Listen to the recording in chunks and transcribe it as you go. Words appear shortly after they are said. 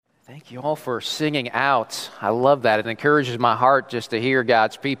Thank you all for singing out. I love that. It encourages my heart just to hear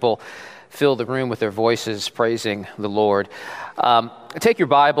God's people fill the room with their voices praising the Lord. Take your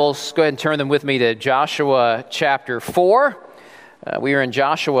Bibles, go ahead and turn them with me to Joshua chapter 4. We are in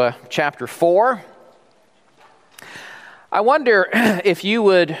Joshua chapter 4. I wonder if you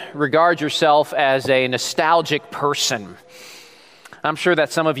would regard yourself as a nostalgic person. I'm sure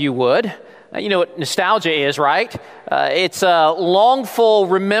that some of you would. You know what nostalgia is, right? It's a longful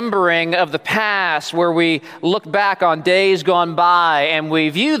remembering of the past where we look back on days gone by and we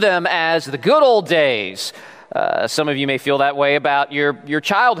view them as the good old days. Some of you may feel that way about your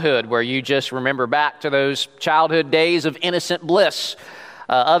childhood, where you just remember back to those childhood days of innocent bliss.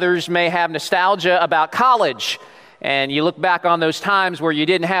 Others may have nostalgia about college, and you look back on those times where you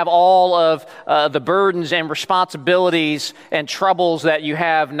didn't have all of the burdens and responsibilities and troubles that you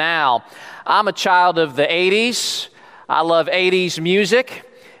have now. I'm a child of the 80s. I love 80s music,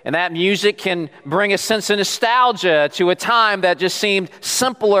 and that music can bring a sense of nostalgia to a time that just seemed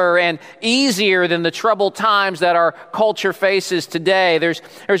simpler and easier than the troubled times that our culture faces today.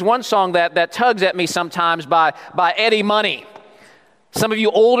 There's one song that tugs at me sometimes by Eddie Money. Some of you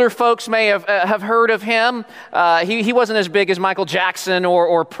older folks may have heard of him. He wasn't as big as Michael Jackson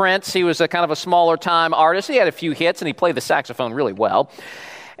or Prince. He was a kind of a smaller time artist. He had a few hits, and he played the saxophone really well.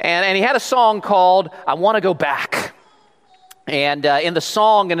 And he had a song called "I Want to Go Back." And in the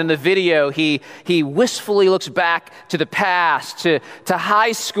song and in the video, he wistfully looks back to the past, to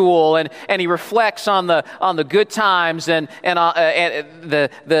high school, and he reflects on the good times and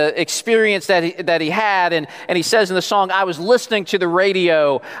the experience that he had. And he says in the song, "I was listening to the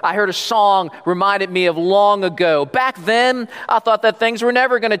radio. I heard a song reminded me of long ago. Back then, I thought that things were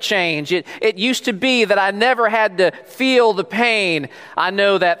never going to change. It used to be that I never had to feel the pain. I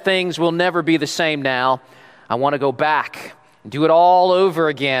know that things will never be the same now. I want to go back. Do it all over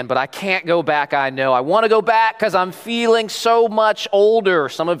again, but I can't go back, I know. I want to go back because I'm feeling so much older."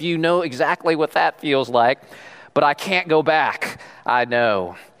 Some of you know exactly what that feels like, but I can't go back, I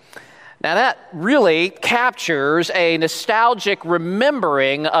know. Now that really captures a nostalgic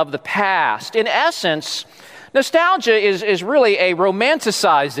remembering of the past. In essence, nostalgia is really a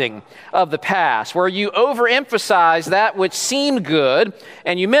romanticizing of the past, where you overemphasize that which seemed good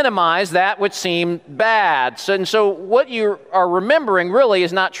and you minimize that which seemed bad. So what you are remembering really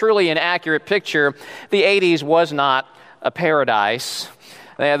is not truly an accurate picture. The 80s was not a paradise.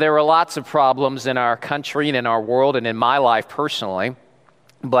 There were lots of problems in our country and in our world and in my life personally.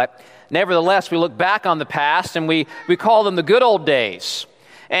 But nevertheless, we look back on the past and we call them the good old days.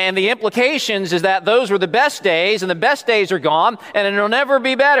 And the implications is that those were the best days, and the best days are gone, and it'll never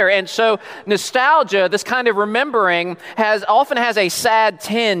be better. And so nostalgia, this kind of remembering, often has a sad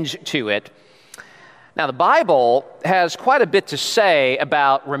tinge to it. Now, the Bible has quite a bit to say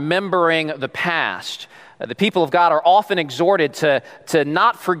about remembering the past. The people of God are often exhorted to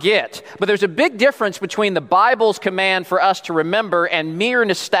not forget. But there's a big difference between the Bible's command for us to remember and mere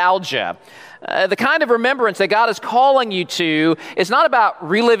nostalgia. The kind of remembrance that God is calling you to is not about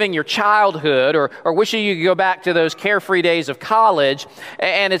reliving your childhood or wishing you could go back to those carefree days of college.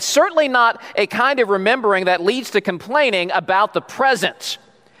 And it's certainly not a kind of remembering that leads to complaining about the present.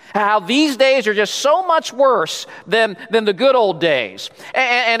 How these days are just so much worse than the good old days.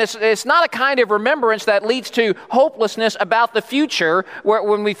 And it's not a kind of remembrance that leads to hopelessness about the future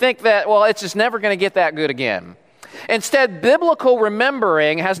when we think that, well, it's just never going to get that good again. Instead, biblical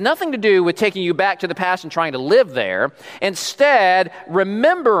remembering has nothing to do with taking you back to the past and trying to live there. Instead,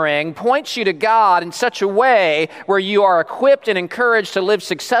 remembering points you to God in such a way where you are equipped and encouraged to live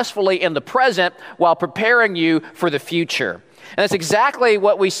successfully in the present while preparing you for the future. And that's exactly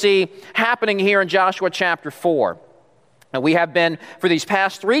what we see happening here in Joshua chapter 4. And we have been, for these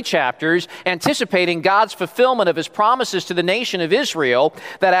past 3 chapters, anticipating God's fulfillment of his promises to the nation of Israel,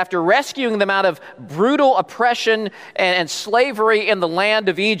 that after rescuing them out of brutal oppression and slavery in the land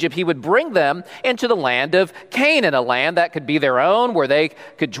of Egypt, he would bring them into the land of Canaan, a land that could be their own, where they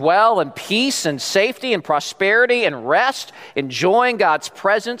could dwell in peace and safety and prosperity and rest, enjoying God's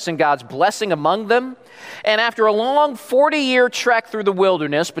presence and God's blessing among them. And after a long 40-year trek through the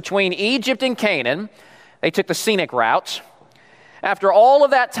wilderness between Egypt and Canaan, they took the scenic route. After all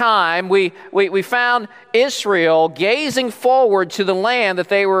of that time, we found Israel gazing forward to the land that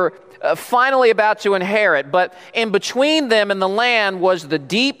they were finally about to inherit. But in between them and the land was the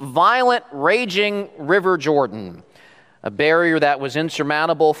deep, violent, raging River Jordan, a barrier that was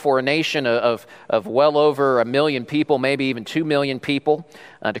insurmountable for a nation of well over 1 million people, maybe even 2 million people.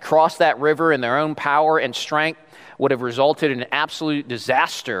 To cross that river in their own power and strength would have resulted in an absolute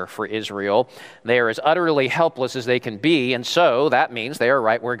disaster for Israel. They are as utterly helpless as they can be, and so that means they are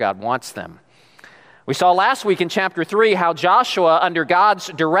right where God wants them. We saw last week in chapter 3 how Joshua, under God's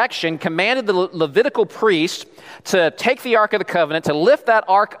direction, commanded the Levitical priests to take the Ark of the Covenant, to lift that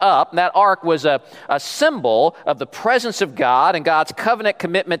ark up. That ark was a symbol of the presence of God and God's covenant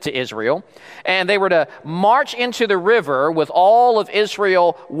commitment to Israel. And they were to march into the river with all of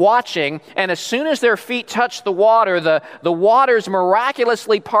Israel watching. And as soon as their feet touched the water, the waters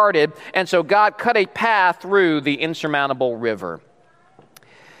miraculously parted. And so God cut a path through the insurmountable river.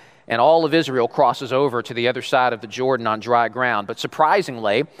 And all of Israel crosses over to the other side of the Jordan on dry ground. But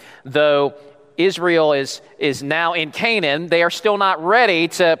surprisingly, though Israel is now in Canaan, they are still not ready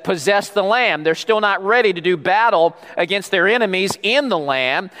to possess the land. They're still not ready to do battle against their enemies in the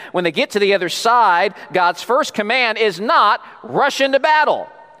land. When they get to the other side, God's first command is not rush into battle.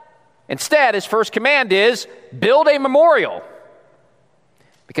 Instead, his first command is build a memorial,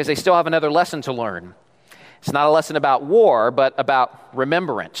 because they still have another lesson to learn. It's not a lesson about war, but about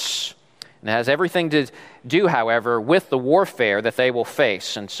remembrance. And it has everything to do, however, with the warfare that they will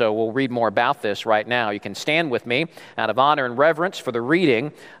face. And so we'll read more about this right now. You can stand with me out of honor and reverence for the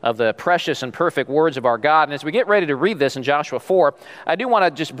reading of the precious and perfect words of our God. And as we get ready to read this in Joshua 4, I do want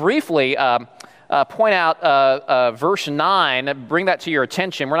to just briefly point out verse 9, bring that to your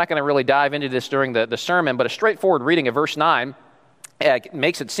attention. We're not going to really dive into this during the sermon, but a straightforward reading of verse 9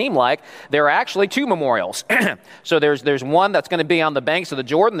 makes it seem like there are actually two memorials. So there's one that's going to be on the banks of the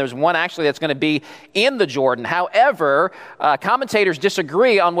Jordan. There's one actually that's going to be in the Jordan. However, commentators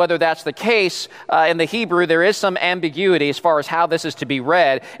disagree on whether that's the case. In the Hebrew, there is some ambiguity as far as how this is to be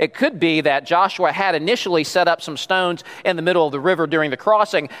read. It could be that Joshua had initially set up some stones in the middle of the river during the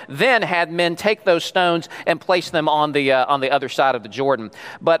crossing, then had men take those stones and place them on the other side of the Jordan.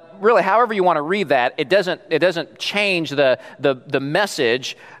 But really, however you want to read that, it doesn't change the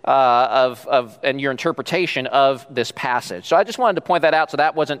message and your interpretation of this passage. So I just wanted to point that out so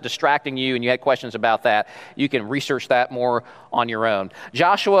that wasn't distracting you and you had questions about that. You can research that more on your own.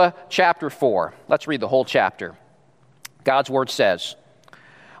 Joshua chapter 4. Let's read the whole chapter. God's word says,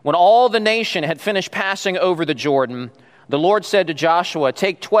 "When all the nation had finished passing over the Jordan, the Lord said to Joshua,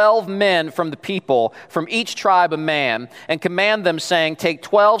 'Take 12 men from the people, from each tribe a man, and command them, saying, Take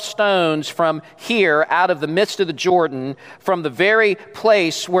 12 stones from here out of the midst of the Jordan, from the very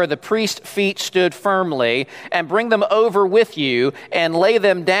place where the priest's feet stood firmly, and bring them over with you, and lay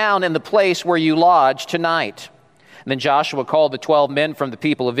them down in the place where you lodge tonight.' Then Joshua called the 12 men from the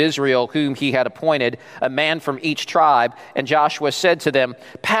people of Israel, whom he had appointed, a man from each tribe. And Joshua said to them,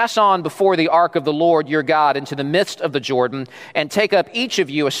 'Pass on before the ark of the Lord your God into the midst of the Jordan, and take up each of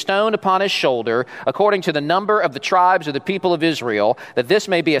you a stone upon his shoulder, according to the number of the tribes of the people of Israel, that this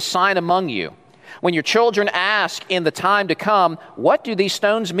may be a sign among you. When your children ask in the time to come, What do these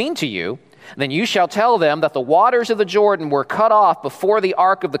stones mean to you? Then you shall tell them that the waters of the Jordan were cut off before the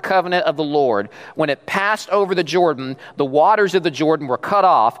ark of the covenant of the Lord. When it passed over the Jordan, the waters of the Jordan were cut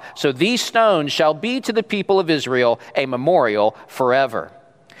off. So these stones shall be to the people of Israel a memorial forever.'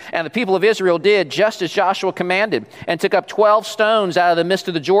 And the people of Israel did just as Joshua commanded, and took up 12 stones out of the midst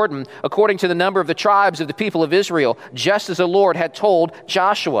of the Jordan, according to the number of the tribes of the people of Israel, just as the Lord had told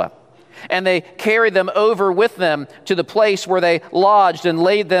Joshua. And they carried them over with them to the place where they lodged and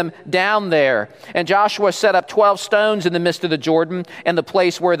laid them down there. And Joshua set up 12 stones in the midst of the Jordan, in the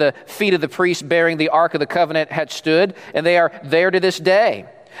place where the feet of the priests bearing the ark of the covenant had stood, and they are there to this day.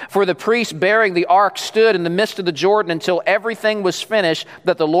 For the priests bearing the ark stood in the midst of the Jordan until everything was finished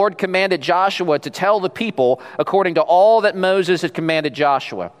that the Lord commanded Joshua to tell the people, according to all that Moses had commanded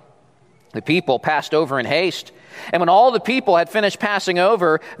Joshua. The people passed over in haste. And when all the people had finished passing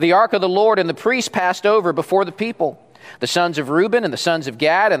over, the ark of the Lord and the priests passed over before the people. The sons of Reuben and the sons of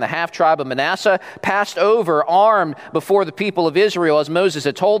Gad and the half-tribe of Manasseh passed over armed before the people of Israel, as Moses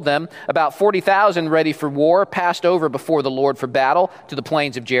had told them. About 40,000 ready for war passed over before the Lord for battle to the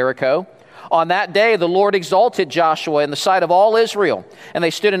plains of Jericho. On that day, the Lord exalted Joshua in the sight of all Israel, and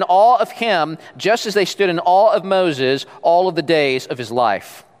they stood in awe of him, just as they stood in awe of Moses all of the days of his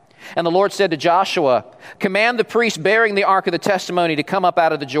life. And the Lord said to Joshua, 'Command the priests bearing the ark of the testimony to come up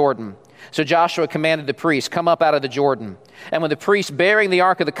out of the Jordan.' So Joshua commanded the priests, 'Come up out of the Jordan.' And when the priests bearing the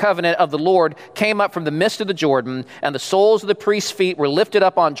ark of the covenant of the Lord came up from the midst of the Jordan, and the soles of the priests' feet were lifted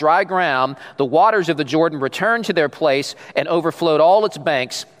up on dry ground, the waters of the Jordan returned to their place and overflowed all its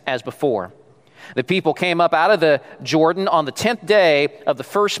banks as before. The people came up out of the Jordan on the 10th day of the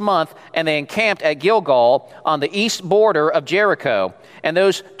first month, and they encamped at Gilgal on the east border of Jericho. And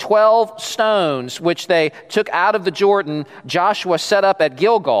those 12 stones which they took out of the Jordan, Joshua set up at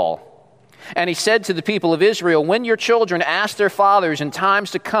Gilgal. And he said to the people of Israel, when your children ask their fathers in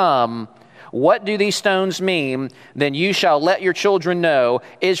times to come, what do these stones mean? Then you shall let your children know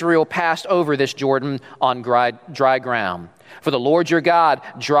Israel passed over this Jordan on dry ground. For the Lord your God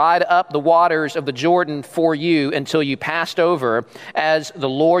dried up the waters of the Jordan for you until you passed over, as the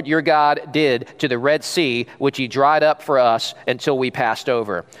Lord your God did to the Red Sea, which he dried up for us until we passed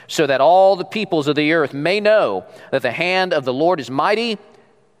over, so that all the peoples of the earth may know that the hand of the Lord is mighty,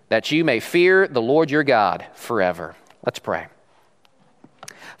 that you may fear the Lord your God forever. Let's pray.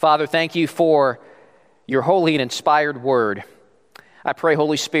 Father, thank you for your holy and inspired word. I pray,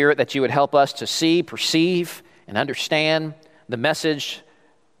 Holy Spirit, that you would help us to see, perceive, and understand the message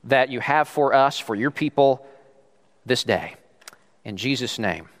that you have for us, for your people this day. In Jesus'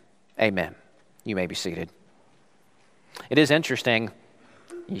 name, amen. You may be seated. It is interesting.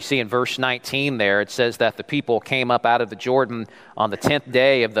 You see in verse 19 there, it says that the people came up out of the Jordan on the 10th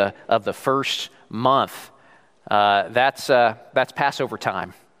day of the first month. That's Passover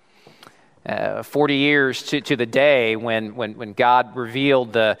time. 40 years to the day when God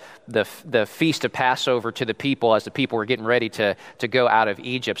revealed the feast of Passover to the people as the people were getting ready to go out of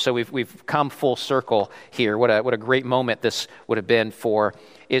Egypt. So we've come full circle here. What a great moment this would have been for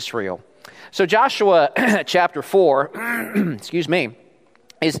Israel. So Joshua chapter 4, excuse me,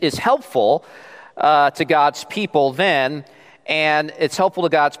 is helpful to God's people then, and it's helpful to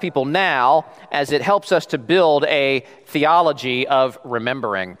God's people now as it helps us to build a theology of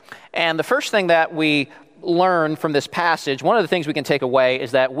remembering. And the first thing that we learn from this passage, one of the things we can take away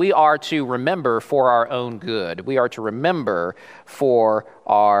is that we are to remember for our own good. We are to remember for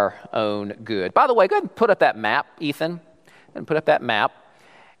our own good. By the way, go ahead and put up that map, Ethan. Go ahead and put up that map.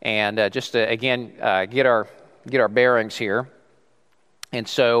 And just to, again, get our bearings here. And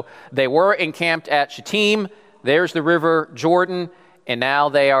so they were encamped at Shittim. There's the river Jordan, and now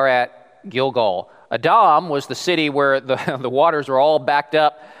they are at Gilgal. Adam was the city where the waters were all backed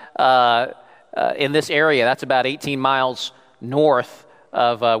up in this area. That's about 18 miles north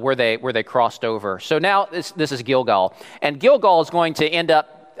of where they crossed over. So now this is Gilgal. And Gilgal is going to end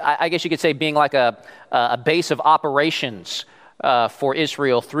up, I guess you could say, being like a base of operations for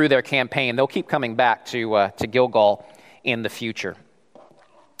Israel through their campaign. They'll keep coming back to Gilgal in the future.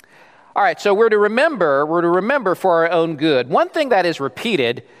 All right, so we're to remember for our own good. One thing that is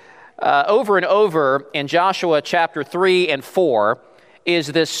repeated over and over in Joshua chapter 3 and 4 is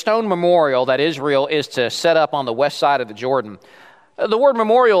this stone memorial that Israel is to set up on the west side of the Jordan. The word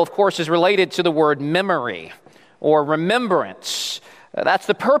memorial, of course, is related to the word memory or remembrance. That's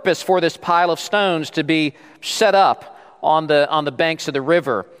the purpose for this pile of stones to be set up on the banks of the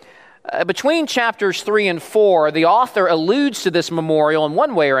river. Between chapters 3 and 4, the author alludes to this memorial in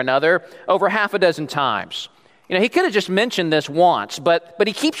one way or another over half a dozen times. You know, he could have just mentioned this once, but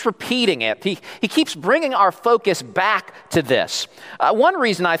he keeps repeating it. He keeps bringing our focus back to this. One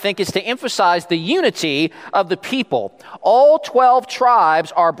reason, I think, is to emphasize the unity of the people. All 12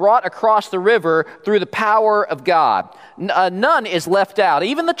 tribes are brought across the river through the power of God. None is left out.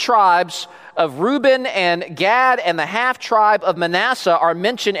 Even the tribes of Reuben and Gad and the half-tribe of Manasseh are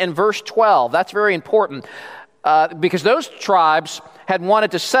mentioned in verse 12. That's very important because those tribes had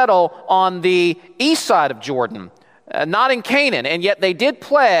wanted to settle on the east side of Jordan, not in Canaan, and yet they did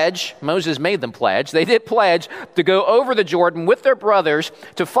pledge, Moses made them pledge, they did pledge to go over the Jordan with their brothers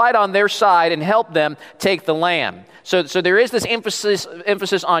to fight on their side and help them take the land. So there is this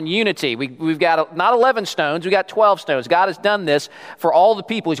emphasis on unity. We've got not 11 stones, we've got 12 stones. God has done this for all the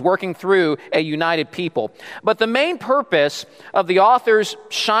people. He's working through a united people. But the main purpose of the authors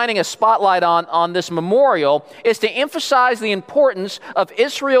shining a spotlight on this memorial is to emphasize the importance of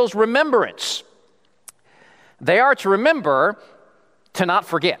Israel's remembrance. They are to remember to not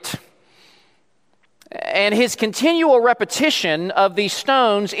forget. And his continual repetition of these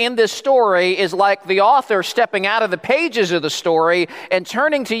stones in this story is like the author stepping out of the pages of the story and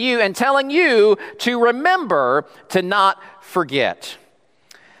turning to you and telling you to remember to not forget.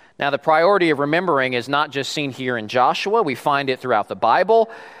 Now, the priority of remembering is not just seen here in Joshua. We find it throughout the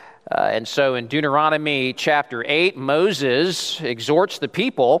Bible. And so in Deuteronomy chapter 8, Moses exhorts the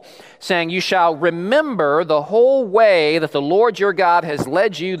people, saying, "You shall remember the whole way that the Lord your God has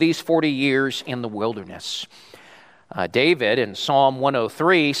led you these 40 years in the wilderness." David in Psalm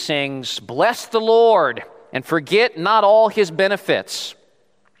 103 sings, "Bless the Lord and forget not all his benefits."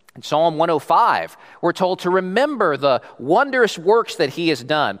 In Psalm 105, we're told to remember the wondrous works that he has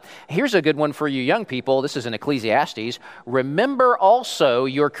done. Here's a good one for you young people. This is in Ecclesiastes. "Remember also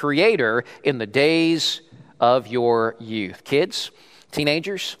your Creator in the days of your youth." Kids,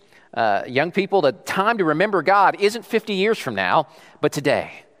 teenagers, young people, the time to remember God isn't 50 years from now, but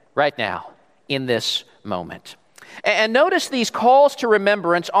today, right now. in this moment. And notice these calls to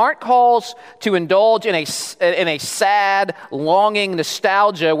remembrance aren't calls to indulge in a sad, longing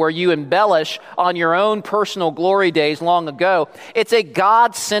nostalgia where you embellish on your own personal glory days long ago. It's a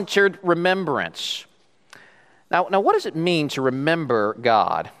God-centered remembrance. Now, what does it mean to remember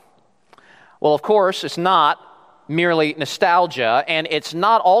God? Well, of course, it's not merely nostalgia, and it's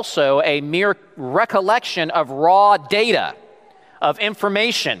not also a mere recollection of raw data, of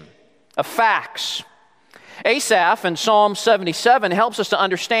information, of facts. Asaph in Psalm 77 helps us to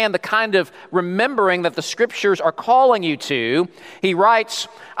understand the kind of remembering that the Scriptures are calling you to. He writes,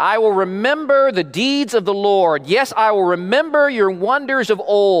 I will remember the deeds of the Lord. Yes, I will remember your wonders of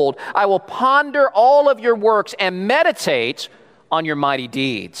old. I will ponder all of your works and meditate on your mighty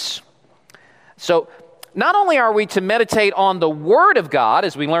deeds. So, not only are we to meditate on the Word of God,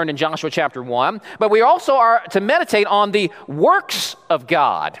 as we learned in Joshua chapter 1, but we also are to meditate on the works of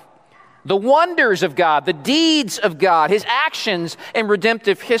God. The wonders of God, the deeds of God, His actions in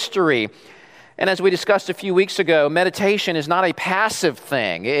redemptive history. And as we discussed a few weeks ago, meditation is not a passive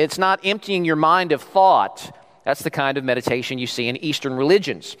thing. It's not emptying your mind of thought. That's the kind of meditation you see in Eastern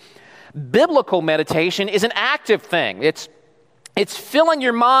religions. Biblical meditation is an active thing. It's filling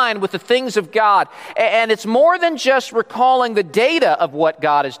your mind with the things of God. And it's more than just recalling the data of what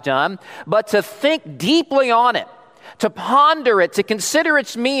God has done, but to think deeply on it, to ponder it, to consider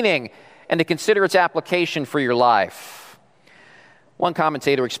its meaning, and to consider its application for your life. One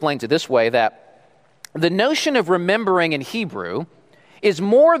commentator explains it this way, that the notion of remembering in Hebrew is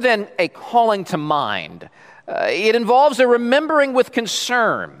more than a calling to mind. It involves a remembering with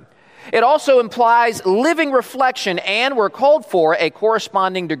concern. It also implies living reflection, and we're called for a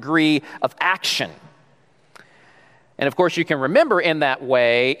corresponding degree of action. And of course, you can remember in that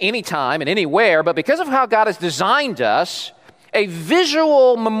way anytime and anywhere, but because of how God has designed us, a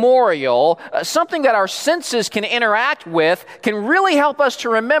visual memorial, something that our senses can interact with, can really help us to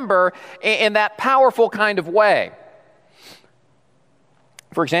remember in that powerful kind of way.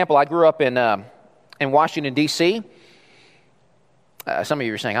 For example, I grew up in Washington, D.C. Some of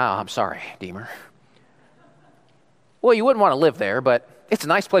you are saying, I'm sorry, Deemer. Well, you wouldn't want to live there, but it's a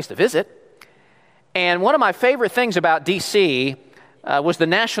nice place to visit. And one of my favorite things about D.C. Was the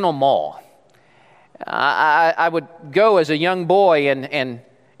National Mall. I would go as a young boy and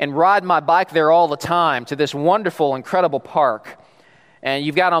ride my bike there all the time to this wonderful, incredible park. And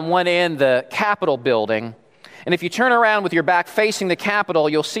you've got on one end the Capitol building. And if you turn around with your back facing the Capitol,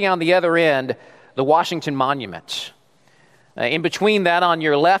 you'll see on the other end the Washington Monument. In between that, on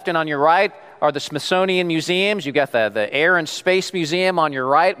your left and on your right, are the Smithsonian museums. You've got the Air and Space Museum on your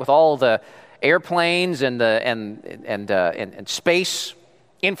right with all the airplanes and space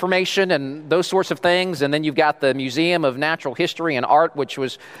information and those sorts of things. And then you've got the Museum of Natural History and Art, which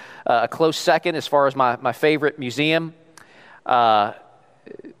was a close second as far as my favorite museum. Past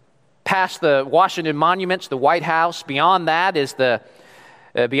the Washington monuments, the White House. Beyond that is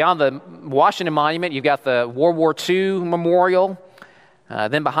beyond the Washington Monument, you've got the World War II Memorial.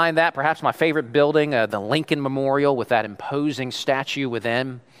 Then behind that, perhaps my favorite building, the Lincoln Memorial with that imposing statue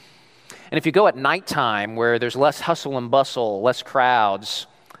within. And if you go at nighttime where there's less hustle and bustle, less crowds,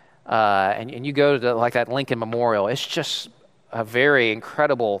 and you go to like that Lincoln Memorial, it's just a very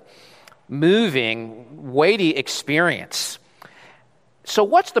incredible, moving, weighty experience. So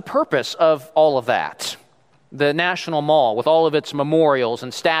what's the purpose of all of that? The National Mall with all of its memorials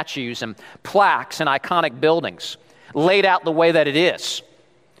and statues and plaques and iconic buildings laid out the way that it is.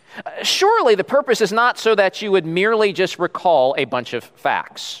 Surely the purpose is not so that you would merely just recall a bunch of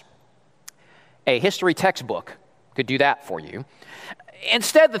facts. A history textbook could do that for you.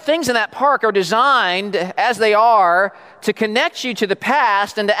 Instead, the things in that park are designed as they are to connect you to the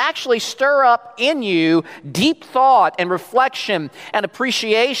past and to actually stir up in you deep thought and reflection and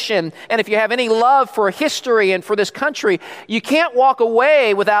appreciation. And if you have any love for history and for this country, you can't walk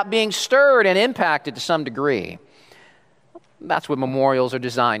away without being stirred and impacted to some degree. That's what memorials are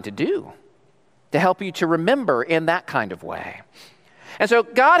designed to do, to help you to remember in that kind of way. And so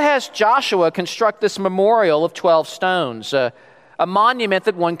God has Joshua construct this memorial of 12 stones, a monument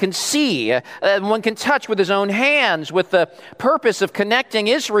that one can see, one can touch with his own hands, with the purpose of connecting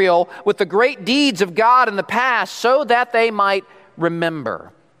Israel with the great deeds of God in the past so that they might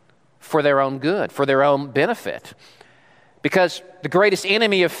remember for their own good, for their own benefit. Because the greatest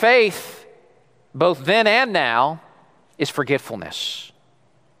enemy of faith, both then and now, is forgetfulness.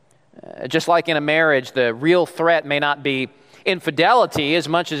 Just like in a marriage, the real threat may not be Infidelity, as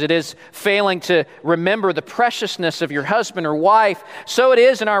much as it is failing to remember the preciousness of your husband or wife, so it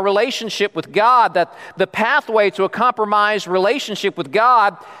is in our relationship with God that the pathway to a compromised relationship with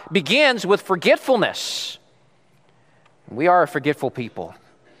God begins with forgetfulness. We are a forgetful people.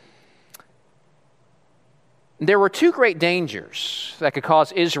 There were two great dangers that could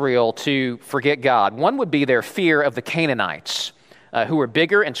cause Israel to forget God. One would be their fear of the Canaanites, who were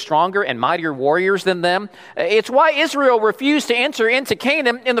bigger and stronger and mightier warriors than them. It's why Israel refused to enter into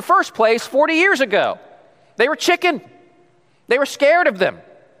Canaan in the first place 40 years ago. They were chicken. They were scared of them.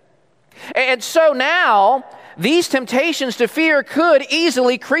 And so now, these temptations to fear could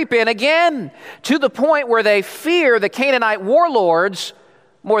easily creep in again, to the point where they fear the Canaanite warlords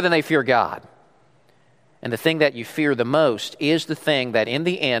more than they fear God. And the thing that you fear the most is the thing that in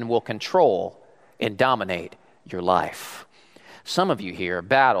the end will control and dominate your life. Some of you here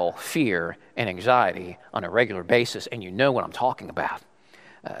battle fear and anxiety on a regular basis, and you know what I'm talking about.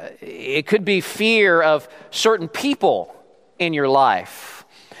 It could be fear of certain people in your life,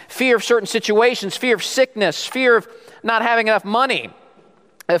 fear of certain situations, fear of sickness, fear of not having enough money,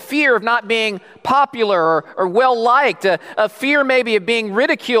 a fear of not being popular or well-liked, a fear maybe of being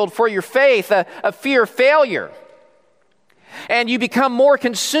ridiculed for your faith, a fear of failure. And you become more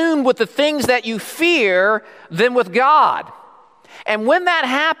consumed with the things that you fear than with God. And when that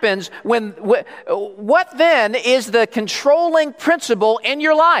happens, what then is the controlling principle in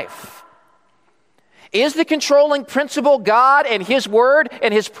your life? Is the controlling principle God and His Word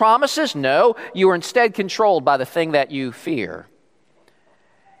and His promises? No, you are instead controlled by the thing that you fear.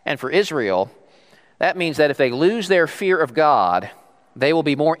 And for Israel, that means that if they lose their fear of God, they will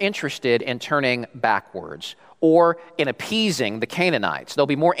be more interested in turning backwards or in appeasing the Canaanites. They'll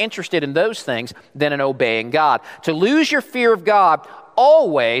be more interested in those things than in obeying God. To lose your fear of God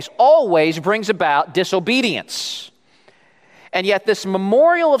always brings about disobedience. And yet this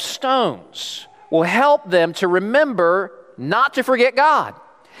memorial of stones will help them to remember not to forget God,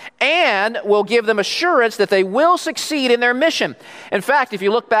 and will give them assurance that they will succeed in their mission. In fact, if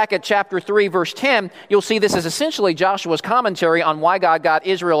you look back at chapter 3, verse 10, you'll see this is essentially Joshua's commentary on why God got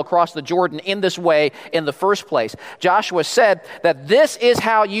Israel across the Jordan in this way in the first place. Joshua said that this is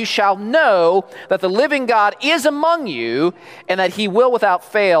how you shall know that the living God is among you, and that He will without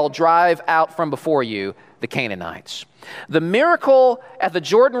fail drive out from before you the Canaanites. The miracle at the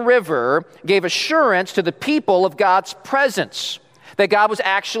Jordan River gave assurance to the people of God's presence, that God was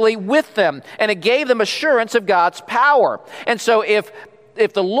actually with them, and it gave them assurance of God's power. And so if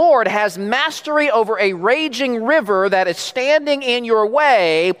the Lord has mastery over a raging river that is standing in your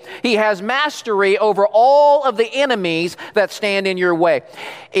way, He has mastery over all of the enemies that stand in your way.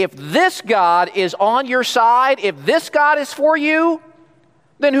 If this God is on your side, if this God is for you,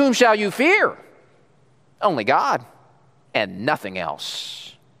 then whom shall you fear? Only God and nothing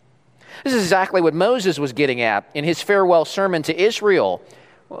else. This is exactly what Moses was getting at in his farewell sermon to Israel.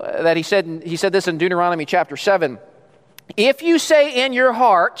 That he said this in Deuteronomy chapter 7. If you say in your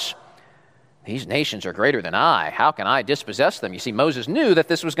hearts, these nations are greater than I, how can I dispossess them? You see, Moses knew that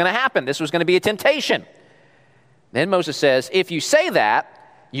this was going to happen. This was going to be a temptation. Then Moses says, if you say that,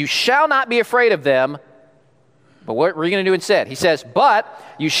 you shall not be afraid of them. But what are you going to do instead? He says, but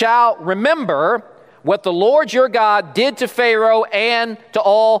you shall remember what the Lord your God did to Pharaoh and to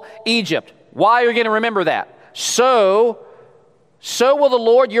all Egypt. Why are you going to remember that? So will the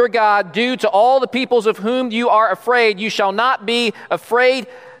Lord your God do to all the peoples of whom you are afraid. You shall not be afraid,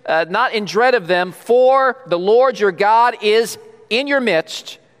 not in dread of them, for the Lord your God is in your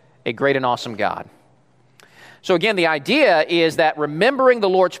midst, a great and awesome God. So again, the idea is that remembering the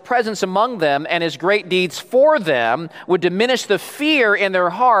Lord's presence among them and His great deeds for them would diminish the fear in their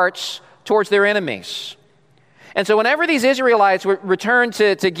hearts towards their enemies. And so whenever these Israelites returned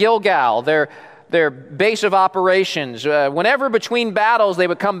to Gilgal, their base of operations, whenever between battles they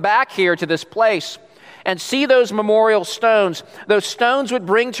would come back here to this place and see those memorial stones, those stones would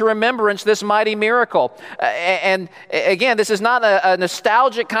bring to remembrance this mighty miracle. And again, this is not a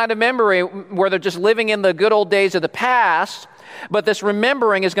nostalgic kind of memory where they're just living in the good old days of the past, but this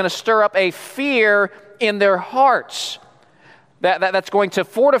remembering is going to stir up a fear in their hearts that's going to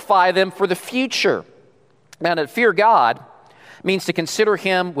fortify them for the future. Now, to fear God means to consider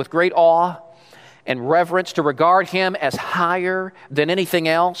Him with great awe and reverence, to regard Him as higher than anything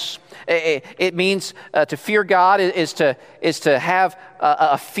else. It means to fear God is to have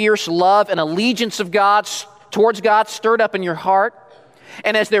a fierce love and allegiance of God towards God stirred up in your heart.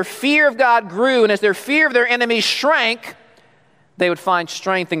 And as their fear of God grew and as their fear of their enemies shrank, they would find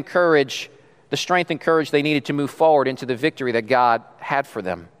strength and courage, the strength and courage they needed to move forward into the victory that God had for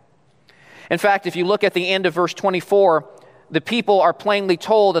them. In fact, if you look at the end of verse 24, the people are plainly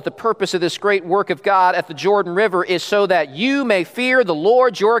told that the purpose of this great work of God at the Jordan River is so that you may fear the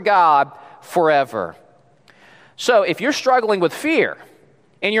Lord your God forever. So if you're struggling with fear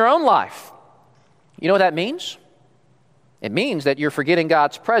in your own life, you know what that means? It means that you're forgetting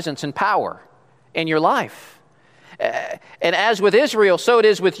God's presence and power in your life. And as with Israel, so it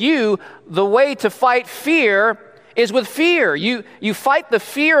is with you. The way to fight fear is with fear. You fight the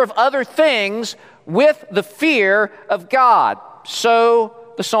fear of other things with the fear of God. So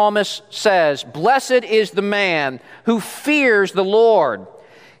the psalmist says, "Blessed is the man who fears the Lord.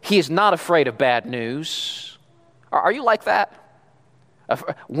 He is not afraid of bad news." Are you like that?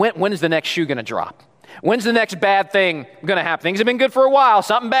 When is the next shoe going to drop? When's the next bad thing going to happen? Things have been good for a while.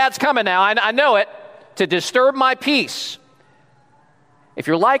 Something bad's coming now. I know it. To disturb my peace. If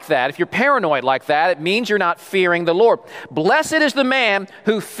you're like that, if you're paranoid like that, it means you're not fearing the Lord. Blessed is the man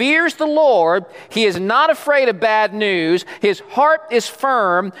who fears the Lord. He is not afraid of bad news. His heart is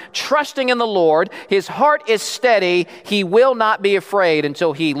firm, trusting in the Lord. His heart is steady. He will not be afraid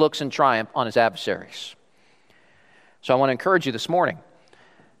until he looks in triumph on his adversaries. So I want to encourage you this morning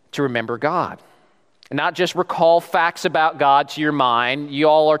to remember God. Not just recall facts about God to your mind. You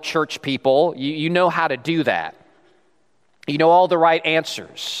all are church people. You know how to do that. You know all the right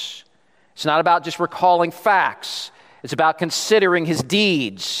answers. It's not about just recalling facts. It's about considering his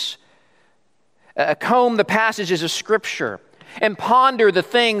deeds. Comb the passages of Scripture and ponder the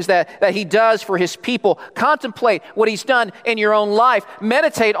things that he does for his people. Contemplate what he's done in your own life.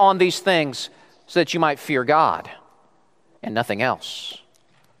 Meditate on these things so that you might fear God and nothing else.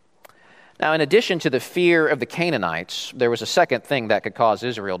 Now, in addition to the fear of the Canaanites, there was a second thing that could cause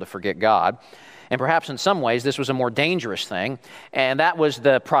Israel to forget God. And perhaps in some ways, this was a more dangerous thing. And that was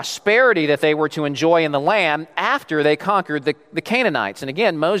the prosperity that they were to enjoy in the land after they conquered the Canaanites. And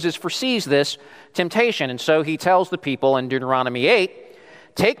again, Moses foresees this temptation. And so he tells the people in Deuteronomy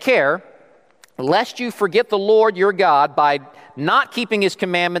 8, "Take care, lest you forget the Lord your God by not keeping his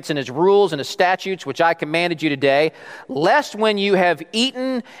commandments and his rules and his statutes, which I commanded you today, lest when you have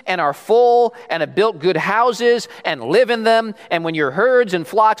eaten and are full and have built good houses and live in them, and when your herds and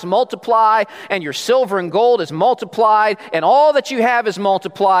flocks multiply and your silver and gold is multiplied and all that you have is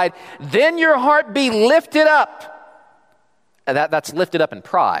multiplied, then your heart be lifted up." That's lifted up in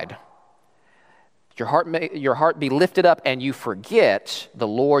pride. Your heart be lifted up and you forget the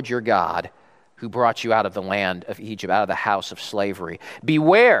Lord your God, who brought you out of the land of Egypt, out of the house of slavery.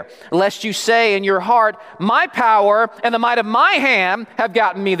 Beware, lest you say in your heart, "My power and the might of my hand have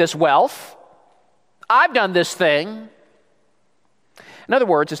gotten me this wealth. I've done this thing." In other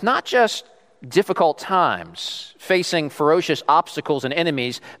words, it's not just difficult times, facing ferocious obstacles and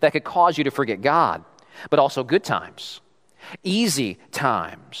enemies that could cause you to forget God, but also good times, easy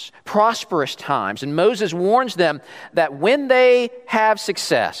times, prosperous times. And Moses warns them that when they have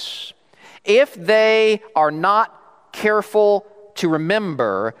success, if they are not careful to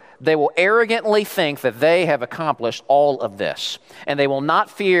remember, they will arrogantly think that they have accomplished all of this. And they will not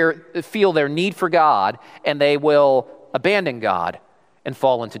feel their need for God, and they will abandon God and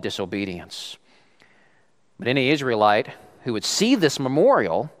fall into disobedience. But any Israelite who would see this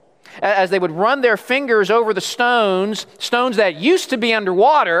memorial, as they would run their fingers over the stones that used to be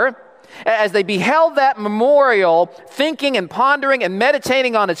underwater, as they beheld that memorial, thinking and pondering and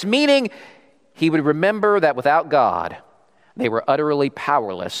meditating on its meaning, he would remember that without God, they were utterly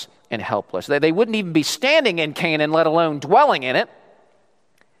powerless and helpless. They wouldn't even be standing in Canaan, let alone dwelling in it.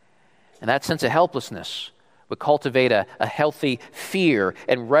 And that sense of helplessness would cultivate a healthy fear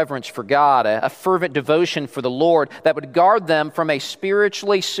and reverence for God, a fervent devotion for the Lord that would guard them from a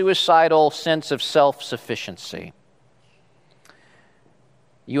spiritually suicidal sense of self-sufficiency.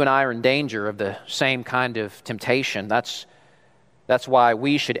 You and I are in danger of the same kind of temptation. That's why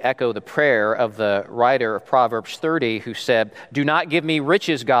we should echo the prayer of the writer of Proverbs 30 who said, "Do not give me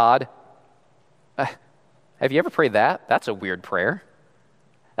riches, God." Have you ever prayed that? That's a weird prayer.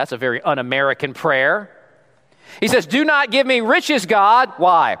 That's a very un-American prayer. He says, "Do not give me riches, God."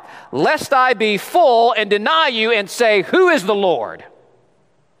 Why? "Lest I be full and deny you and say, 'Who is the Lord?'"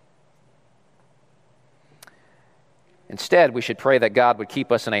 Instead, we should pray that God would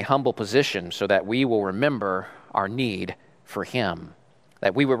keep us in a humble position so that we will remember our need for him,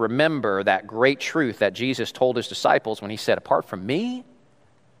 that we would remember that great truth that Jesus told his disciples when he said, apart from me,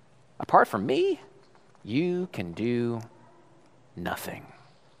 you can do nothing.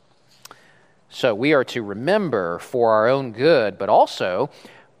 So we are to remember for our own good, but also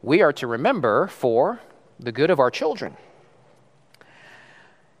we are to remember for the good of our children.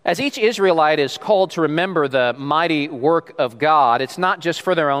 As each Israelite is called to remember the mighty work of God, it's not just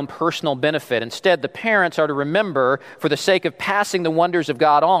for their own personal benefit. Instead, the parents are to remember for the sake of passing the wonders of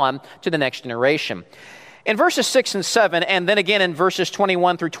God on to the next generation. In verses 6 and 7, and then again in verses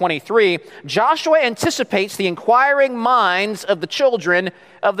 21 through 23, Joshua anticipates the inquiring minds of the children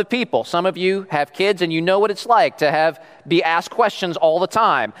of the people. Some of you have kids and you know what it's like to be asked questions all the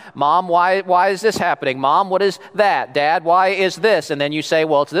time. Mom, why is this happening? Mom, what is that? Dad, why is this? And then you say,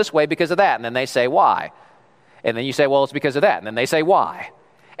 well, it's this way because of that. And then they say, why? And then you say, well, it's because of that. And then they say, why?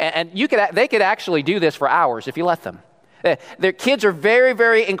 And they could actually do this for hours if you let them. Their kids are very,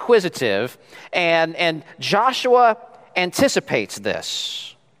 very inquisitive, and Joshua anticipates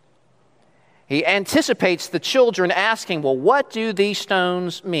this. He anticipates the children asking, well, what do these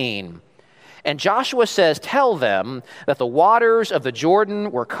stones mean? And Joshua says, tell them that the waters of the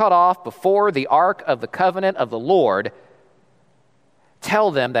Jordan were cut off before the ark of the covenant of the Lord.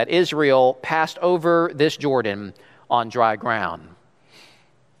 Tell them that Israel passed over this Jordan on dry ground.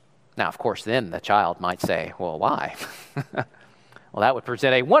 Now, of course, then the child might say, well, why? Well, that would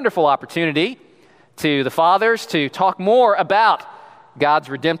present a wonderful opportunity to the fathers to talk more about God's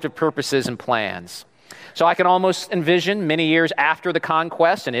redemptive purposes and plans. So I can almost envision many years after the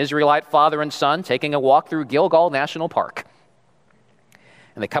conquest, an Israelite father and son taking a walk through Gilgal National Park.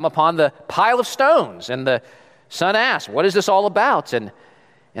 And they come upon the pile of stones, and the son asks, what is this all about? And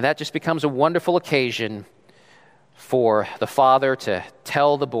that just becomes a wonderful occasion for the father to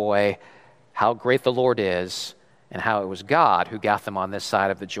tell the boy how great the Lord is and how it was God who got them on this side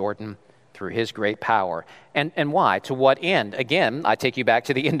of the Jordan through his great power. And why? To what end? Again, I take you back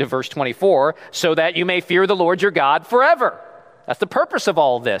to the end of verse 24, so that you may fear the Lord your God forever. That's the purpose of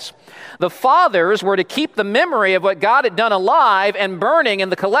all this. The fathers were to keep the memory of what God had done alive and burning in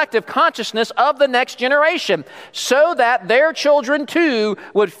the collective consciousness of the next generation, so that their children too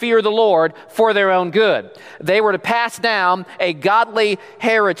would fear the Lord for their own good. They were to pass down a godly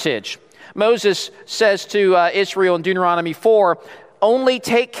heritage. Moses says to Israel in Deuteronomy 4, only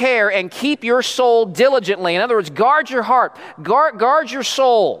take care and keep your soul diligently. In other words, guard your heart, guard your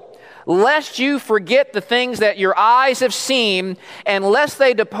soul, lest you forget the things that your eyes have seen, and lest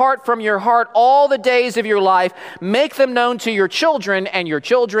they depart from your heart all the days of your life. Make them known to your children and your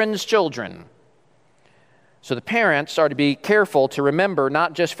children's children. So the parents are to be careful to remember,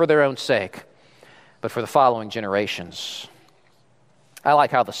 not just for their own sake, but for the following generations. I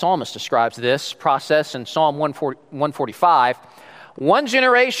like how the psalmist describes this process in Psalm 145. One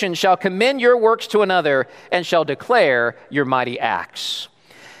generation shall commend your works to another and shall declare your mighty acts.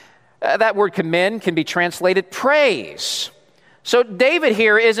 That word commend can be translated praise. So David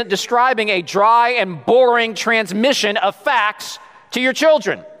here isn't describing a dry and boring transmission of facts to your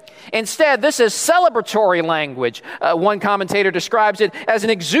children. Instead, this is celebratory language. One commentator describes it as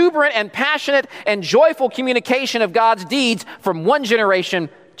an exuberant and passionate and joyful communication of God's deeds from one generation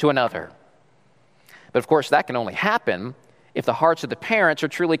to another. But of course, that can only happen if the hearts of the parents are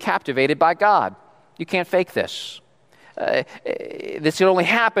truly captivated by God. You can't fake this. This can only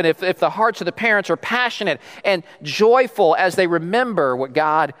happen if the hearts of the parents are passionate and joyful as they remember what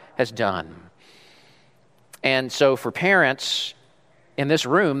God has done. And so for parents in this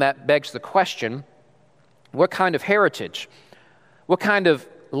room, that begs the question, what kind of heritage, what kind of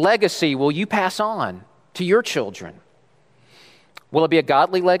legacy will you pass on to your children? Will it be a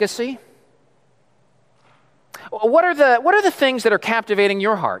godly legacy? What are the things that are captivating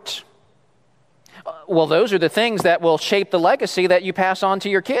your heart? Well, those are the things that will shape the legacy that you pass on to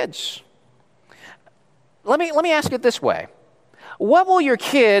your kids. Let me ask it this way. What will your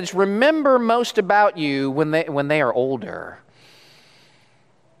kids remember most about you when they are older?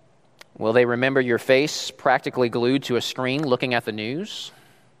 Will they remember your face practically glued to a screen looking at the news?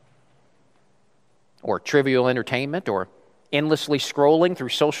 Or trivial entertainment? Or endlessly scrolling through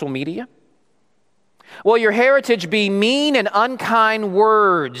social media? Will your heritage be mean and unkind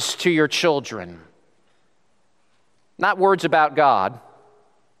words to your children? Not words about God,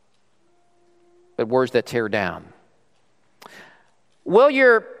 but words that tear down. Will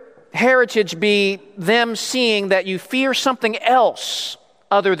your heritage be them seeing that you fear something else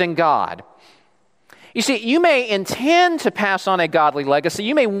other than God? You see, you may intend to pass on a godly legacy.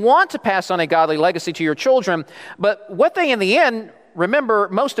 You may want to pass on a godly legacy to your children, but what they in the end remember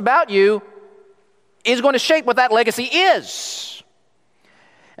most about you is going to shape what that legacy is.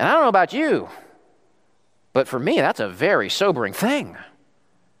 And I don't know about you, but for me, that's a very sobering thing.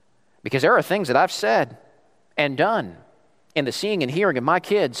 Because there are things that I've said and done in the seeing and hearing of my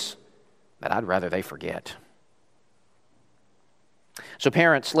kids that I'd rather they forget. So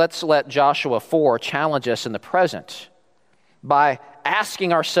parents, let's let Joshua 4 challenge us in the present by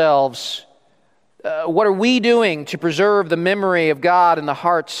asking ourselves, what are we doing to preserve the memory of God in the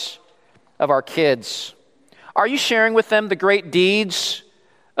hearts of our kids? Are you sharing with them the great deeds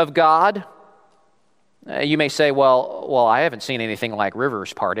of God? You may say, well, I haven't seen anything like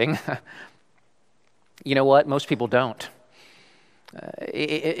rivers parting. You know what? Most people don't.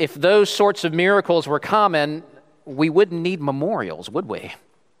 If those sorts of miracles were common, we wouldn't need memorials, would we?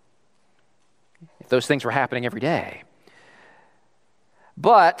 If those things were happening every day.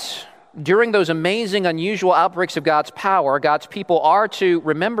 But during those amazing, unusual outbreaks of God's power, God's people are to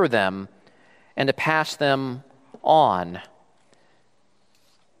remember them and to pass them on.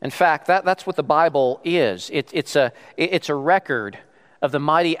 In fact, that's what the Bible is. It's a record of the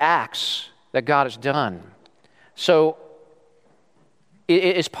mighty acts that God has done. So it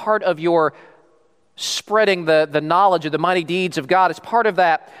is part of your spreading the knowledge of the mighty deeds of God. It's part of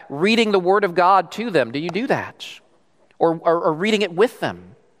that reading the Word of God to them. Do you do that? Or reading it with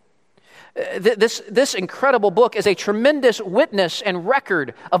them? This incredible book is a tremendous witness and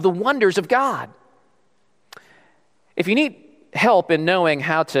record of the wonders of God. If you need help in knowing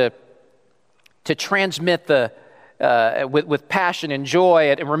how to transmit with passion and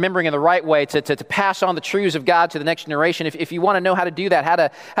joy and remembering in the right way to pass on the truths of God to the next generation, if you want to know how to do that,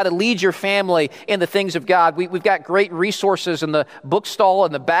 how to lead your family in the things of God, we've got great resources in the bookstall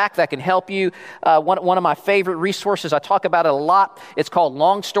in the back that can help you. One of my favorite resources, I talk about it a lot, it's called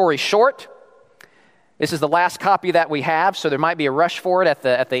Long Story Short. This is the last copy that we have, so there might be a rush for it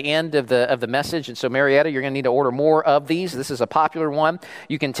at the end of the message. And so, Marietta, you're going to need to order more of these. This is a popular one.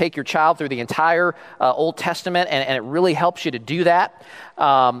 You can take your child through the entire Old Testament, and it really helps you to do that.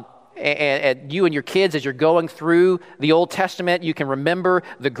 And you and your kids, as you're going through the Old Testament, you can remember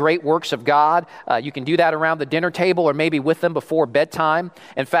the great works of God. You can do that around the dinner table or maybe with them before bedtime.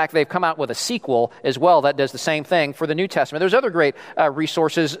 In fact, they've come out with a sequel as well that does the same thing for the New Testament. There's other great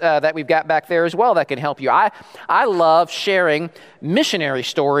resources that we've got back there as well that can help you. I love sharing missionary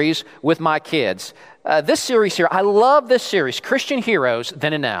stories with my kids. This series here, I love this series, Christian Heroes,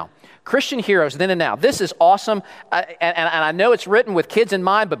 Then and Now. Christian Heroes, Then and Now. This is awesome, and I know it's written with kids in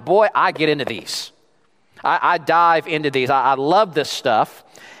mind, but boy, I get into these. I dive into these. I love this stuff,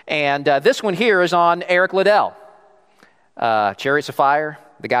 and this one here is on Eric Liddell, Chariots of Fire,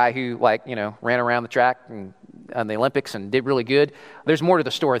 the guy who ran around the track and the Olympics and did really good. There's more to the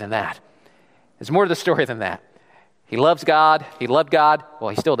story than that. There's more to the story than that. He loves God. He loved God. Well,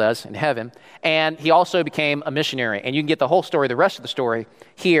 he still does in heaven. And he also became a missionary. And you can get the whole story, the rest of the story,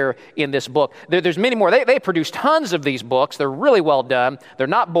 here in this book. There's many more. They produce tons of these books. They're really well done. They're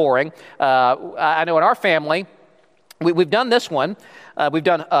not boring. I know in our family, we've done this one. We've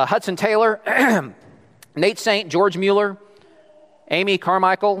done Hudson Taylor, Nate Saint, George Mueller, Amy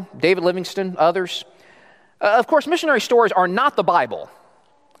Carmichael, David Livingston, others. Of course, missionary stories are not the Bible.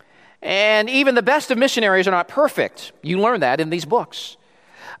 And even the best of missionaries are not perfect. You learn that in these books.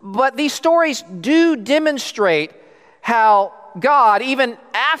 But these stories do demonstrate how God, even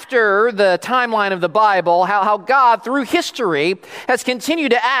after the timeline of the Bible, how God, through history, has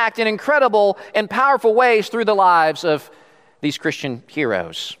continued to act in incredible and powerful ways through the lives of these Christian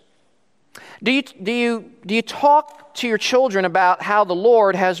heroes. Do you talk to your children about how the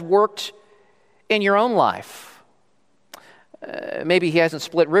Lord has worked in your own life? Maybe he hasn't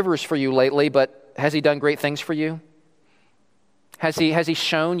split rivers for you lately, but has he done great things for you? Has he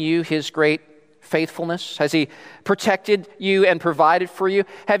shown you his great faithfulness? Has he protected you and provided for you?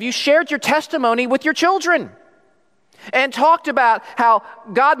 Have you shared your testimony with your children and talked about how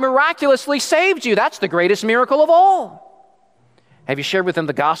God miraculously saved you? That's the greatest miracle of all. Have you shared with them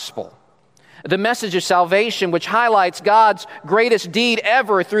the gospel? The message of salvation, which highlights God's greatest deed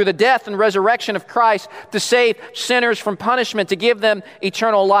ever through the death and resurrection of Christ to save sinners from punishment, to give them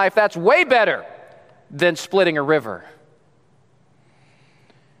eternal life. That's way better than splitting a river.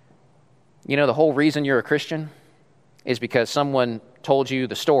 You know, the whole reason you're a Christian is because someone told you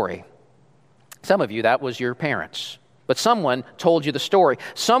the story. Some of you, that was your parents. But someone told you the story.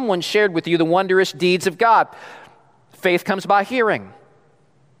 Someone shared with you the wondrous deeds of God. Faith comes by hearing.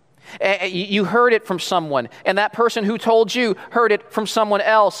 You heard it from someone, and that person who told you heard it from someone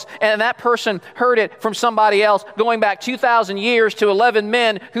else, and that person heard it from somebody else, going back 2,000 years to 11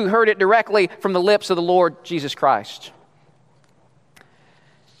 men who heard it directly from the lips of the Lord Jesus Christ.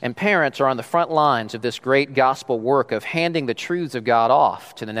 And parents are on the front lines of this great gospel work of handing the truths of God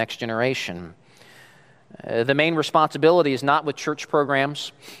off to the next generation. The main responsibility is not with church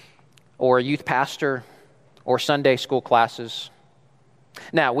programs or a youth pastor or Sunday school classes.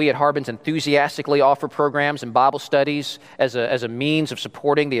 Now, we at Harbin's enthusiastically offer programs and Bible studies as a means of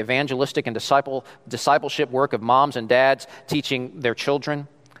supporting the evangelistic and discipleship work of moms and dads teaching their children.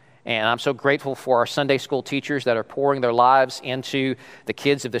 And I'm so grateful for our Sunday school teachers that are pouring their lives into the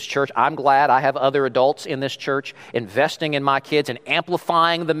kids of this church. I'm glad I have other adults in this church investing in my kids and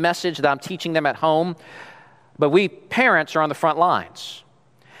amplifying the message that I'm teaching them at home. But we parents are on the front lines.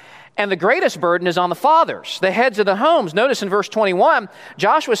 And the greatest burden is on the fathers, the heads of the homes. Notice in verse 21,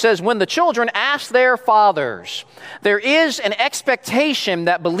 Joshua says, when the children ask their fathers, there is an expectation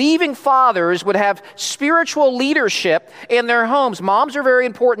that believing fathers would have spiritual leadership in their homes. Moms are very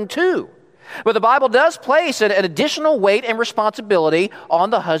important too. But the Bible does place an additional weight and responsibility on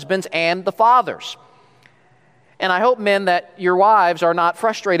the husbands and the fathers. And I hope, men, that your wives are not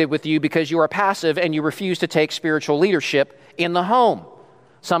frustrated with you because you are passive and you refuse to take spiritual leadership in the home.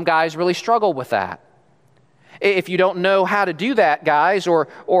 Some guys really struggle with that. If you don't know how to do that, guys, or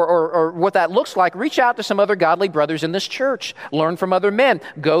what that looks like, reach out to some other godly brothers in this church. Learn from other men.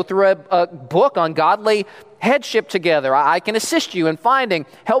 Go through a book on godly headship together. I can assist you in finding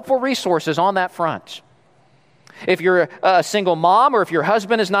helpful resources on that front. If you're a single mom or if your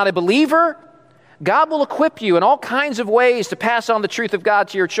husband is not a believer, God will equip you in all kinds of ways to pass on the truth of God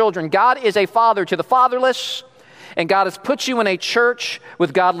to your children. God is a father to the fatherless. And God has put you in a church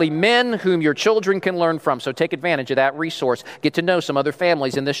with godly men whom your children can learn from. So take advantage of that resource. Get to know some other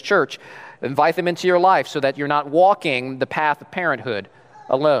families in this church. Invite them into your life so that you're not walking the path of parenthood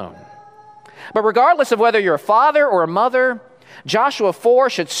alone. But regardless of whether you're a father or a mother, Joshua 4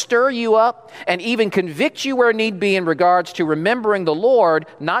 should stir you up and even convict you where need be in regards to remembering the Lord,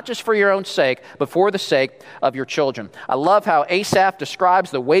 not just for your own sake, but for the sake of your children. I love how Asaph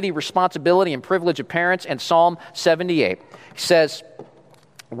describes the weighty responsibility and privilege of parents in Psalm 78. He says,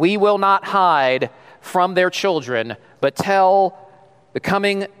 we will not hide from their children, but tell the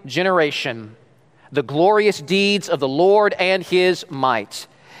coming generation the glorious deeds of the Lord and his might.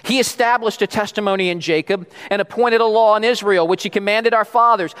 He established a testimony in Jacob and appointed a law in Israel, which he commanded our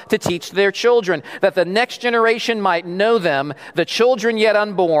fathers to teach their children, that the next generation might know them, the children yet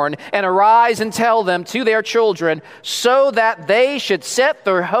unborn, and arise and tell them to their children, so that they should set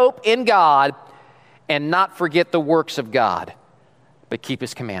their hope in God and not forget the works of God, but keep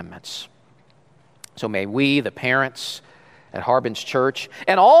his commandments. So may we, the parents at Harbin's Church,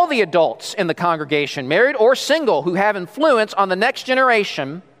 and all the adults in the congregation, married or single, who have influence on the next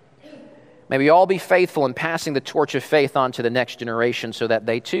generation, may we all be faithful in passing the torch of faith on to the next generation so that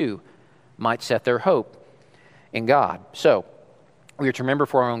they too might set their hope in God. So, we are to remember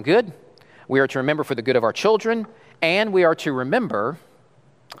for our own good, we are to remember for the good of our children, and we are to remember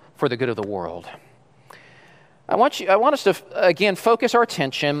for the good of the world. I want us to, again, focus our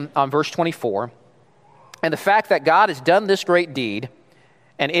attention on verse 24 and the fact that God has done this great deed,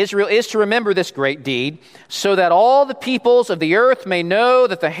 and Israel is to remember this great deed, so that all the peoples of the earth may know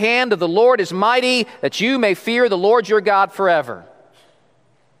that the hand of the Lord is mighty, that you may fear the Lord your God forever.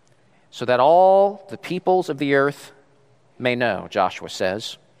 So that all the peoples of the earth may know, Joshua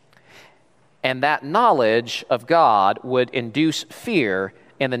says. And that knowledge of God would induce fear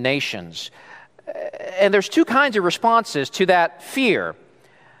in the nations. And there's two kinds of responses to that fear.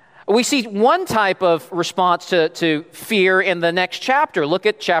 We see one type of response to fear in the next chapter. Look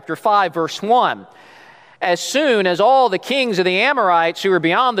at chapter 5, verse 1. As soon as all the kings of the Amorites who were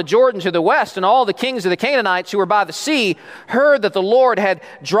beyond the Jordan to the west and all the kings of the Canaanites who were by the sea heard that the Lord had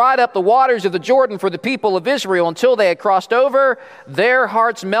dried up the waters of the Jordan for the people of Israel until they had crossed over, their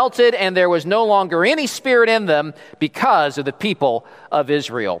hearts melted and there was no longer any spirit in them because of the people of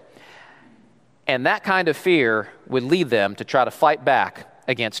Israel. And that kind of fear would lead them to try to fight back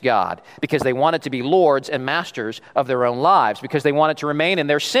against God, because they wanted to be lords and masters of their own lives, because they wanted to remain in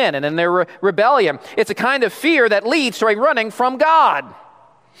their sin and in their rebellion. It's a kind of fear that leads to a running from God.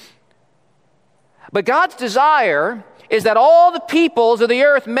 But God's desire is that all the peoples of the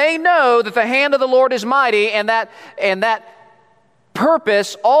earth may know that the hand of the Lord is mighty, and that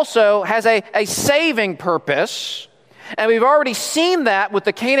purpose also has a saving purpose. And we've already seen that with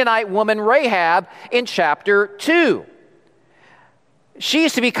the Canaanite woman Rahab in chapter 2. She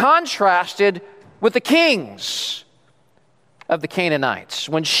is to be contrasted with the kings of the Canaanites.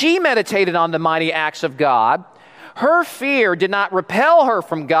 When she meditated on the mighty acts of God, her fear did not repel her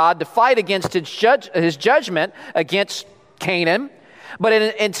from God to fight against his judgment against Canaan, but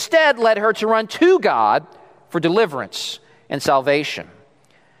it instead led her to run to God for deliverance and salvation.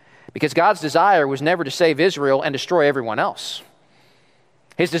 Because God's desire was never to save Israel and destroy everyone else.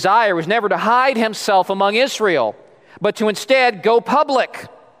 His desire was never to hide himself among Israel, but to instead go public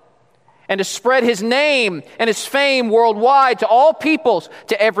and to spread his name and his fame worldwide to all peoples,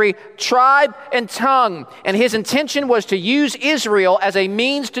 to every tribe and tongue. And his intention was to use Israel as a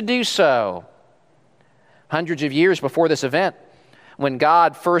means to do so. Hundreds of years before this event, when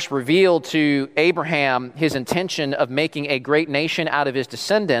God first revealed to Abraham his intention of making a great nation out of his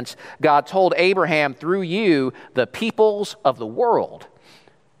descendants, God told Abraham, through you, the peoples of the world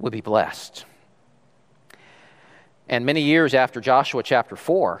would be blessed. And many years after Joshua chapter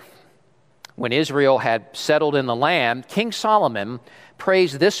 4, when Israel had settled in the land, King Solomon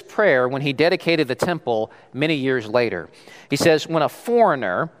prays this prayer when he dedicated the temple many years later. He says, when a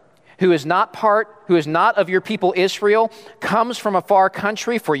foreigner who is not of your people Israel, comes from a far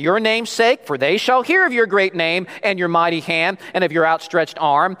country for your name's sake, for they shall hear of your great name and your mighty hand and of your outstretched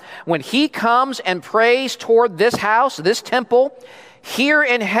arm. When he comes and prays toward this house, this temple, here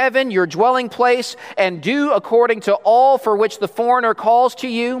in heaven, your dwelling place, and do according to all for which the foreigner calls to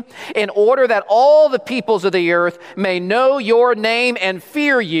you, in order that all the peoples of the earth may know your name and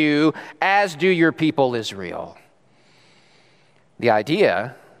fear you, as do your people Israel. The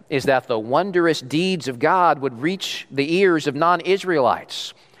idea is that the wondrous deeds of God would reach the ears of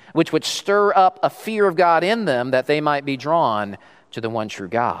non-Israelites, which would stir up a fear of God in them, that they might be drawn to the one true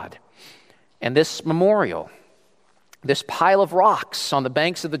God. And this memorial, this pile of rocks on the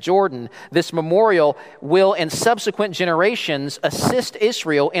banks of the Jordan, this memorial will in subsequent generations assist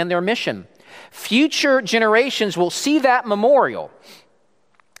Israel in their mission. Future generations will see that memorial,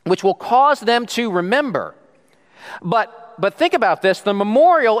 which will cause them to remember. But think about this, the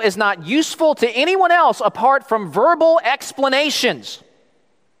memorial is not useful to anyone else apart from verbal explanations.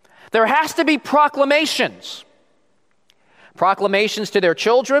 There has to be proclamations. Proclamations to their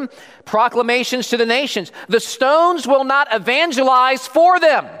children, proclamations to the nations. The stones will not evangelize for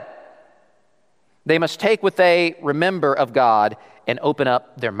them. They must take what they remember of God and open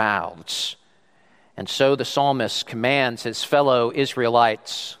up their mouths. And so the psalmist commands his fellow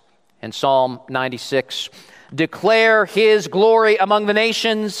Israelites in Psalm 96, declare his glory among the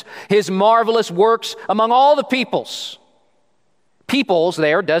nations, his marvelous works among all the peoples. Peoples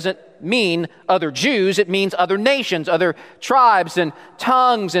there doesn't mean other Jews, it means other nations, other tribes and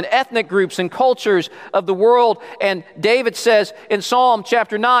tongues and ethnic groups and cultures of the world. And David says in Psalm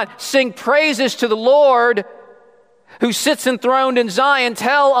chapter 9, sing praises to the Lord who sits enthroned in Zion,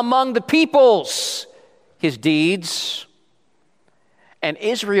 tell among the peoples his deeds. And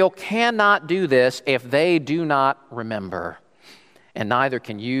Israel cannot do this if they do not remember, and neither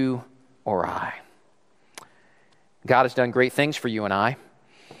can you or I. God has done great things for you and I,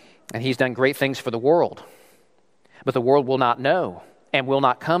 and he's done great things for the world. But the world will not know and will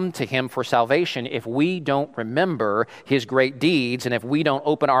not come to him for salvation if we don't remember his great deeds and if we don't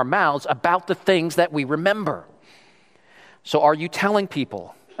open our mouths about the things that we remember. So are you telling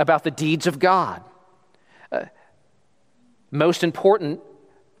people about the deeds of God? Most important,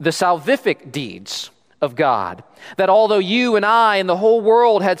 the salvific deeds of God. That although you and I and the whole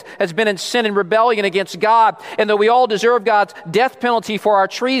world has been in sin and rebellion against God, and though we all deserve God's death penalty for our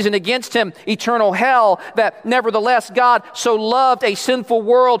treason against him, eternal hell, that nevertheless God so loved a sinful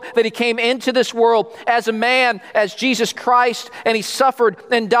world that he came into this world as a man, as Jesus Christ, and he suffered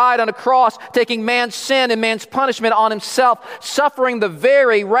and died on a cross, taking man's sin and man's punishment on himself, suffering the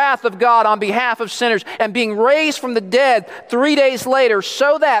very wrath of God on behalf of sinners, and being raised from the dead 3 days later,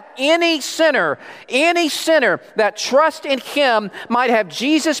 so that any sinner that trusts in him might have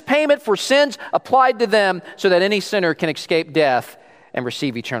Jesus' payment for sins applied to them, so that any sinner can escape death and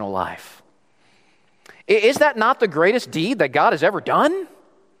receive eternal life. Is that not the greatest deed that God has ever done?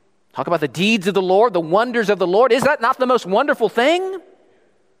 Talk about the deeds of the Lord, the wonders of the Lord. Is that not the most wonderful thing?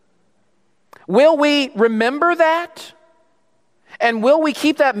 Will we remember that? And will we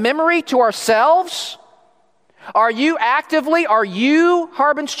keep that memory to ourselves? Are you,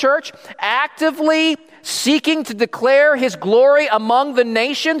 Harbin's Church, actively seeking to declare his glory among the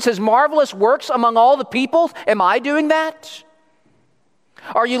nations, his marvelous works among all the peoples? Am I doing that?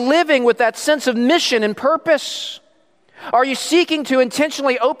 Are you living with that sense of mission and purpose? Are you seeking to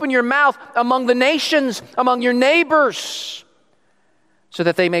intentionally open your mouth among the nations, among your neighbors, so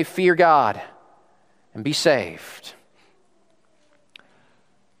that they may fear God and be saved?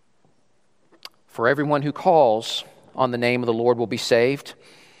 For everyone who calls on the name of the Lord will be saved.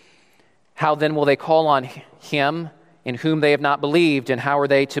 How then will they call on him in whom they have not believed? And how are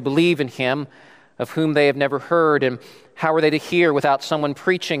they to believe in him of whom they have never heard? And how are they to hear without someone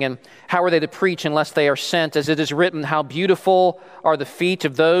preaching? And how are they to preach unless they are sent? As it is written, how beautiful are the feet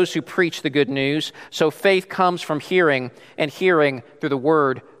of those who preach the good news. So faith comes from hearing, and hearing through the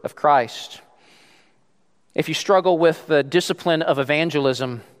word of Christ. If you struggle with the discipline of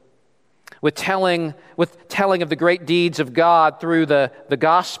evangelism, with telling of the great deeds of God through the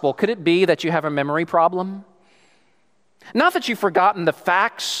gospel? Could it be that you have a memory problem? Not that you've forgotten the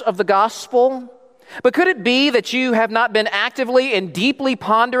facts of the gospel, but could it be that you have not been actively and deeply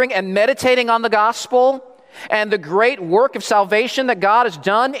pondering and meditating on the gospel and the great work of salvation that God has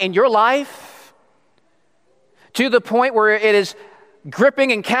done in your life to the point where it is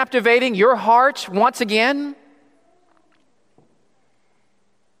gripping and captivating your heart once again?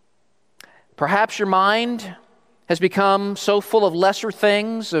 Perhaps your mind has become so full of lesser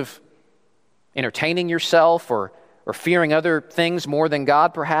things, of entertaining yourself or fearing other things more than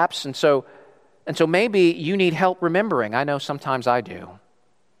God, perhaps. And so maybe you need help remembering. I know sometimes I do.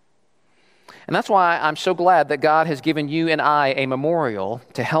 And that's why I'm so glad that God has given you and I a memorial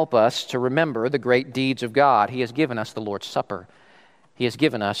to help us to remember the great deeds of God. He has given us the Lord's Supper. He has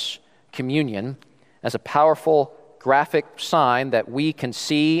given us communion as a powerful graphic sign that we can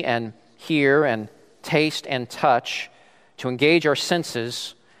see and hear and taste and touch to engage our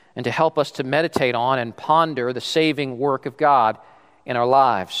senses and to help us to meditate on and ponder the saving work of God in our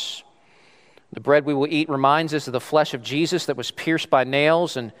lives. The bread we will eat reminds us of the flesh of Jesus that was pierced by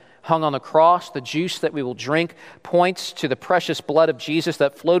nails and hung on the cross. The juice that we will drink points to the precious blood of Jesus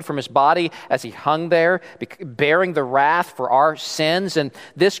that flowed from his body as he hung there, bearing the wrath for our sins. And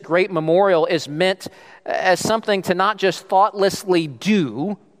this great memorial is meant as something to not just thoughtlessly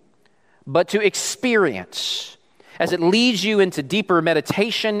do, but to experience, as it leads you into deeper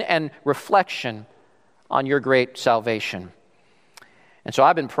meditation and reflection on your great salvation. And so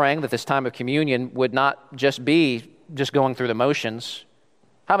I've been praying that this time of communion would not just be just going through the motions.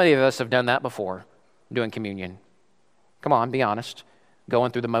 How many of us have done that before, doing communion? Come on, be honest.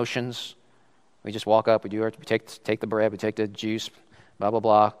 Going through the motions. We just walk up, we take the bread, we take the juice, blah, blah,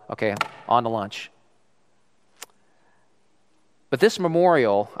 blah. Okay, on to lunch. But this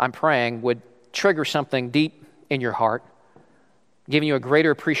memorial, I'm praying, would trigger something deep in your heart, giving you a greater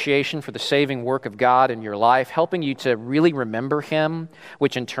appreciation for the saving work of God in your life, helping you to really remember him,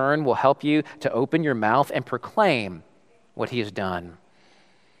 which in turn will help you to open your mouth and proclaim what he has done.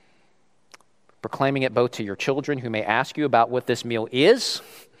 Proclaiming it both to your children who may ask you about what this meal is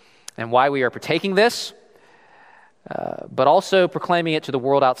and why we are partaking this, but also proclaiming it to the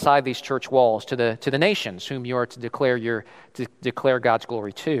world outside these church walls, to the nations whom you are to declare God's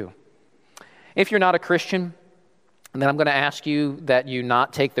glory to. If you're not a Christian, then I'm going to ask you that you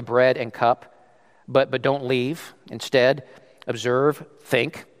not take the bread and cup, but don't leave. Instead, observe,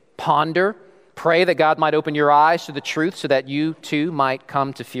 think, ponder, pray that God might open your eyes to the truth so that you too might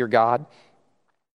come to fear God.